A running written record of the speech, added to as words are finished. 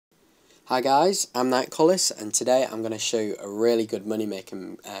Hi guys, I'm Knightcollis and today I'm going to show you a really good money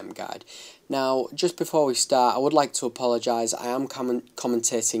making guide. Now, just before we start, I would like to apologise. I am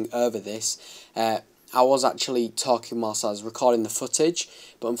commentating over this. I was actually talking whilst I was recording the footage,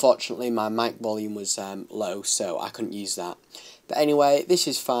 but unfortunately my mic volume was low, so I couldn't use that. But anyway, this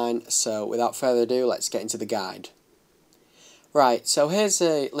is fine, so without further ado, let's get into the guide. Right, so here's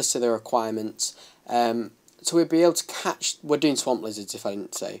a list of the requirements. So we'll be able to catch, we're doing swamp lizards if I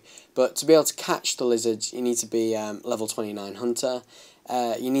didn't say, but to be able to catch the lizards you need to be level 29 hunter,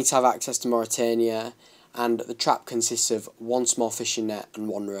 you need to have access to Mauritania, and the trap consists of one small fishing net and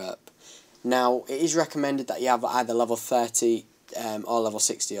one rope. Now it is recommended that you have either level 30 or level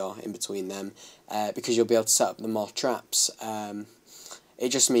 60 or in between them, because you'll be able to set up the more traps. It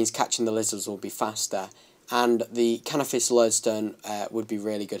just means catching the lizards will be faster, and the Canifis lodestone would be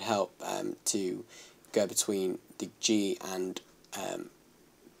really good help to go between the G and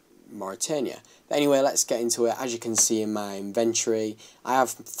Mauritania. But anyway, let's get into it. As you can see in my inventory, I have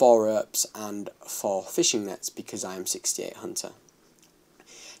 4 ropes and 4 fishing nets because I am 68 hunter.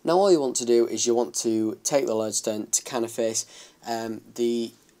 Now all you want to do is you want to take the lodestone to Canifis.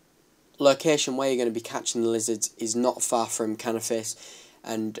 The location where you're going to be catching the lizards is not far from Canifis,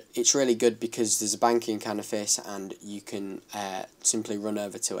 and it's really good because there's a bank in Canifis and you can simply run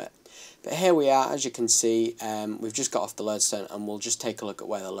over to it. But here we are, as you can see, we've just got off the lodestone and we'll just take a look at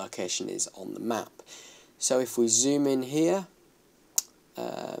where the location is on the map. So if we zoom in here,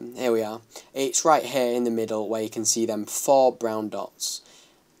 here we are. It's right here in the middle where you can see them 4 brown dots,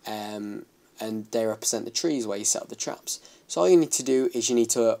 and they represent the trees where you set up the traps. So all you need to do is you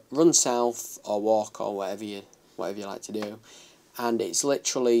need to run south or walk or whatever you like to do, and it's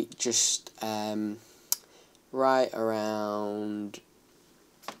literally just right around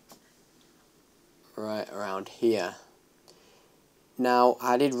here. Now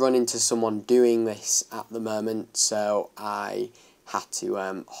I did run into someone doing this at the moment, so I had to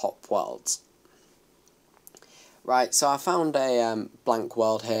hop worlds. Right, so I found a blank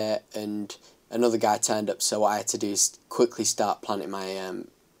world here and another guy turned up, so what I had to do is quickly start planting my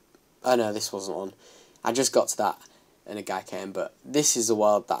oh no, this wasn't one. I just got to that and a guy came, but this is the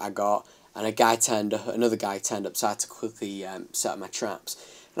world that I got, and another guy turned up, so I had to quickly set up my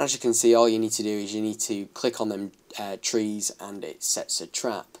traps. And as you can see, all you need to do is you need to click on them trees and it sets a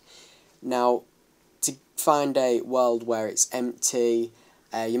trap. Now, to find a world where it's empty,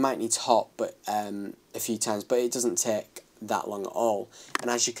 you might need to hop a few times, but it doesn't take that long at all.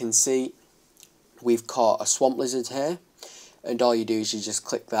 And as you can see, we've caught a swamp lizard here, and all you do is you just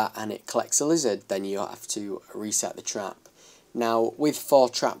click that and it collects a lizard. Then you have to reset the trap. Now, with 4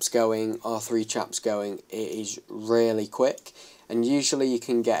 traps going or 3 traps going, it is really quick. And usually you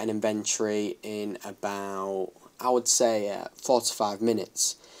can get an inventory in about, I would say, 4 to 5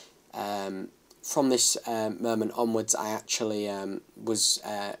 minutes. From this moment onwards, I actually was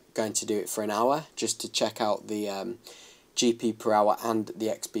going to do it for an hour, just to check out the GP per hour and the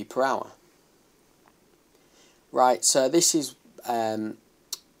XP per hour. Right, so this is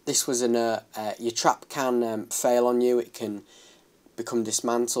this was your trap can fail on you. It can become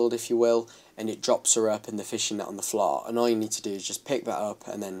dismantled, if you will, and it drops a rope in the fishing net on the floor, and all you need to do is just pick that up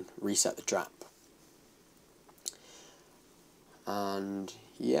and then reset the trap. And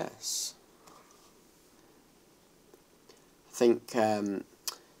yes, I think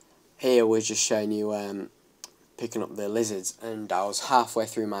here we're just showing you picking up the lizards, and I was halfway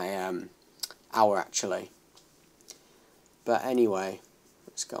through my hour actually. But anyway,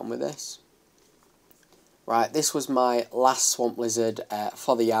 let's get on with this. Right, this was my last swamp lizard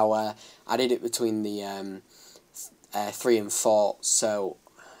for the hour. I did it between the 3 and 4, so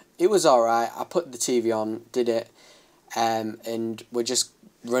it was alright. I put the TV on, did it, and we're just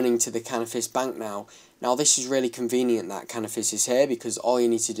running to the Canifis bank now. Now this is really convenient that Canifis is here, because all you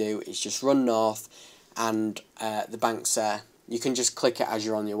need to do is just run north and the bank's there. You can just click it as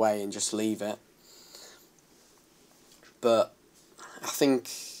you're on your way and just leave it. But I think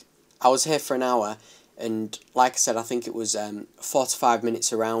I was here for an hour, and like I said, I think it was 4 to 5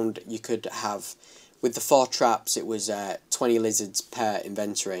 minutes around. You could have, with the 4 traps, it was 20 lizards per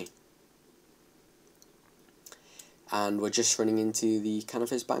inventory. And we're just running into the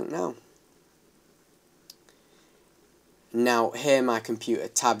Canifis bank now. Now here my computer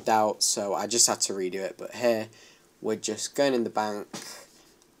tabbed out, so I just had to redo it. But here we're just going in the bank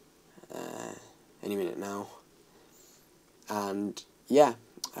any minute now. And yeah,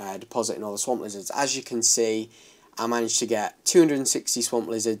 depositing all the swamp lizards. As you can see, I managed to get 260 swamp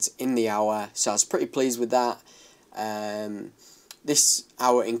lizards in the hour, so I was pretty pleased with that. This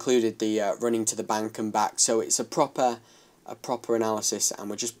hour included the running to the bank and back, so it's a proper a proper analysis, and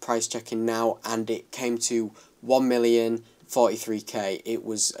we're just price checking now, and it came to 1,043,000. It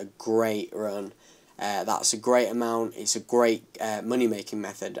was a great run. That's a great amount. It's a great money making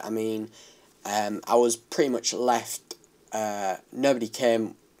method. I mean, I was pretty much left. Nobody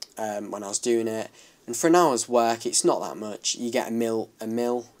came when I was doing it, and for an hour's work, it's not that much. You get a mil.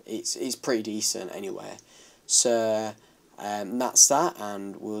 It's pretty decent anyway. So that's that,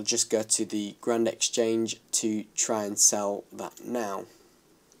 and we'll just go to the Grand Exchange to try and sell that now.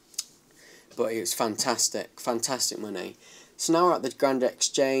 But it was fantastic money. So now we're at the Grand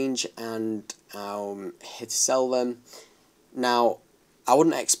Exchange, and I'm here to sell them. Now, I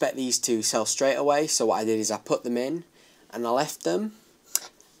wouldn't expect these to sell straight away, so what I did is I put them in, and I left them,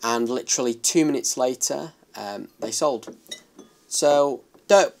 and literally 2 minutes later, they sold. So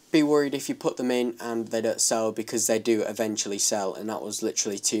don't be worried if you put them in and they don't sell, because they do eventually sell, and that was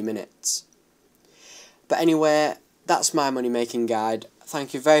literally 2 minutes. But anyway, that's my money making guide.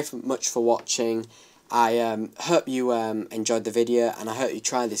 Thank you very much for watching. I hope you enjoyed the video, and I hope you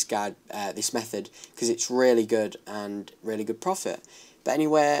try this guide, this method, because it's really good and really good profit. But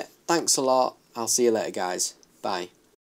anyway, thanks a lot. I'll see you later, guys. Bye.